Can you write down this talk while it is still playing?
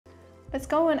Let's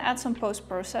go and add some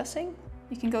post-processing.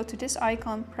 You can go to this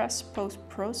icon, press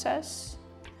post-process,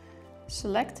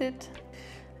 select it,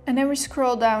 and then we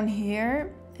scroll down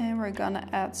here and we're gonna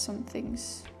add some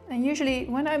things. And usually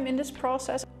when I'm in this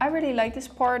process, I really like this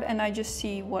part and I just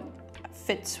see what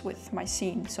fits with my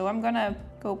scene. So I'm gonna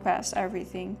go past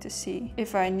everything to see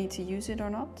if I need to use it or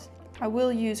not. I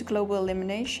will use global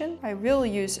elimination. I will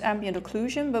use ambient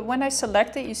occlusion, but when I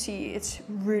select it, you see it's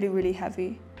really, really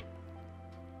heavy.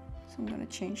 So I'm gonna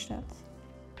change that.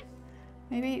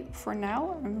 Maybe for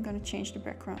now, I'm gonna change the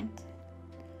background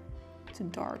to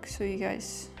dark so you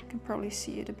guys can probably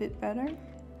see it a bit better.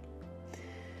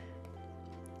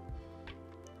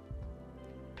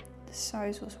 The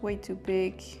size was way too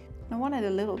big. I wanted a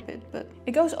little bit, but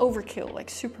it goes overkill, like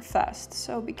super fast.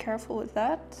 So be careful with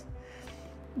that.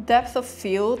 Depth of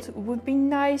field would be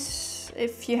nice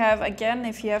if you have, again,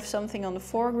 if you have something on the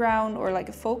foreground or like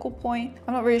a focal point.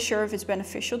 I'm not really sure if it's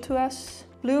beneficial to us.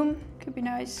 Bloom could be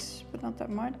nice, but not that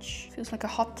much. Feels like a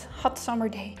hot summer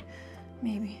day,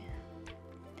 maybe.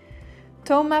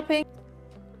 Tone mapping.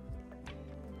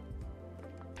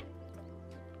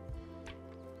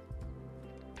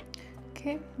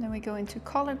 Okay, then we go into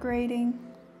color grading.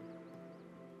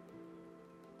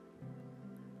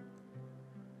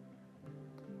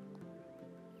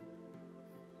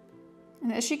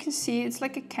 And as you can see, it's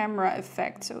like a camera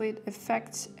effect, so it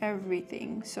affects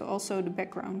everything. So also the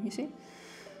background, you see?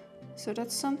 So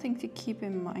that's something to keep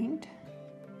in mind.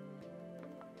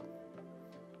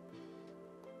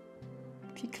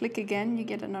 If you click again, you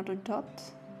get another dot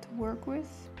to work with.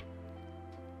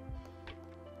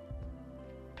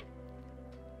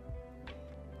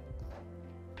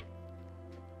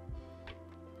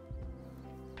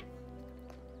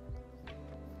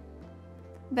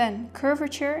 Then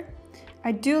curvature.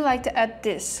 I do like to add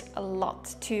this a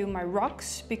lot to my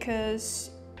rocks because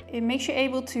it makes you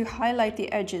able to highlight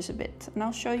the edges a bit. And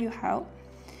I'll show you how.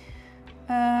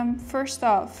 First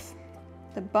off,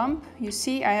 the bump, you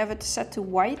see I have it set to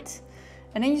white.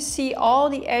 And then you see all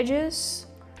the edges,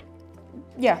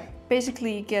 yeah,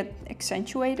 basically get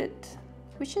accentuated,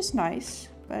 which is nice,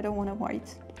 but I don't want it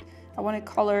white. I want a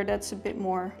color that's a bit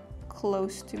more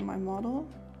close to my model.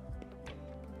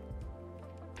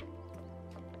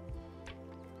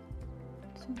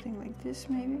 Something like this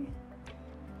maybe.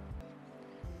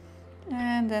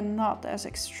 And then not as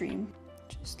extreme,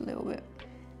 just a little bit.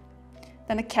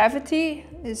 Then a cavity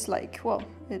is like, well,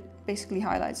 it basically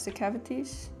highlights the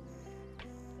cavities.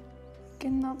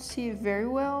 Cannot see it very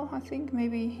well, I think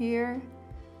maybe here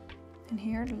and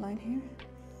here, the line here.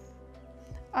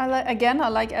 I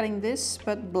like adding this,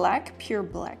 but black, pure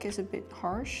black is a bit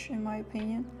harsh in my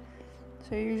opinion.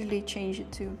 So I usually change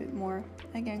it to a bit more,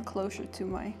 again, closer to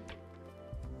my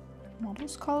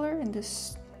model's color. In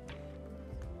this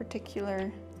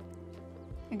particular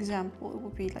example, it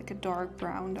would be like a dark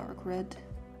brown, dark red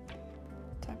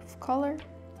type of color.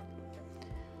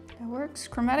 That works.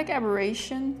 Chromatic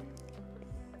aberration.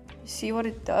 You see what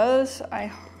it does? I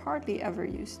hardly ever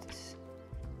use this.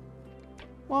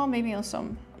 Well, maybe on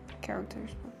some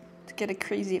characters, but to get a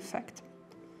crazy effect.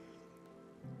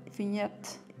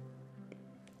 Vignette.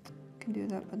 Can do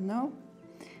that, but no.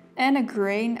 And a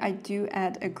grain, I do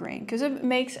add a grain because it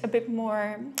makes a bit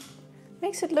more,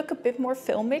 makes it look a bit more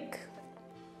filmic,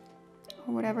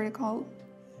 or whatever they call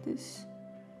this.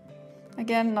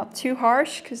 Again, not too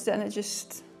harsh because then it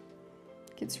just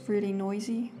gets really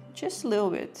noisy. Just a little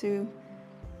bit to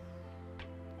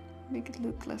make it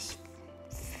look less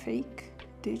fake,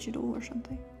 digital or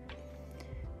something.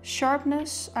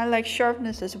 Sharpness, I like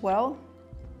sharpness as well.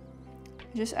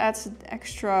 It just adds an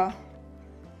extra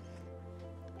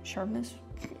sharpness.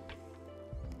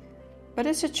 But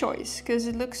it's a choice because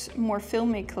it looks more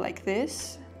filmic like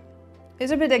this.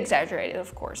 It's a bit exaggerated,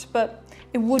 of course, but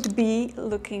it would be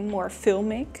looking more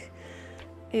filmic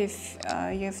if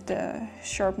you have the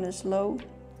sharpness low,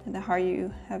 and the higher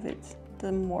you have it,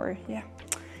 the more, yeah,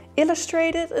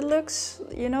 illustrated it looks,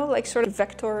 you know, like sort of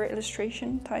vector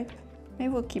illustration type.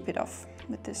 Maybe we'll keep it off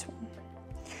with this one.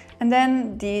 And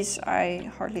then these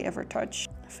I hardly ever touch.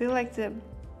 I feel like the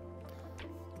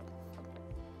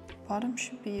bottom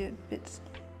should be a bit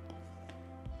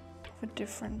of a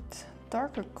different,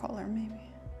 darker color maybe.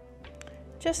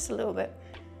 Just a little bit.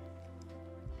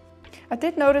 I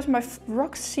did notice my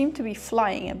rocks seem to be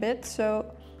flying a bit,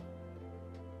 so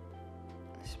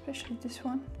especially this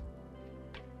one.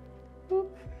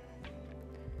 Oop.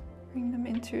 Bring them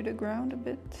into the ground a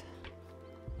bit.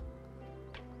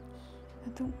 I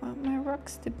don't want my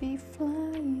rocks to be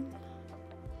flying.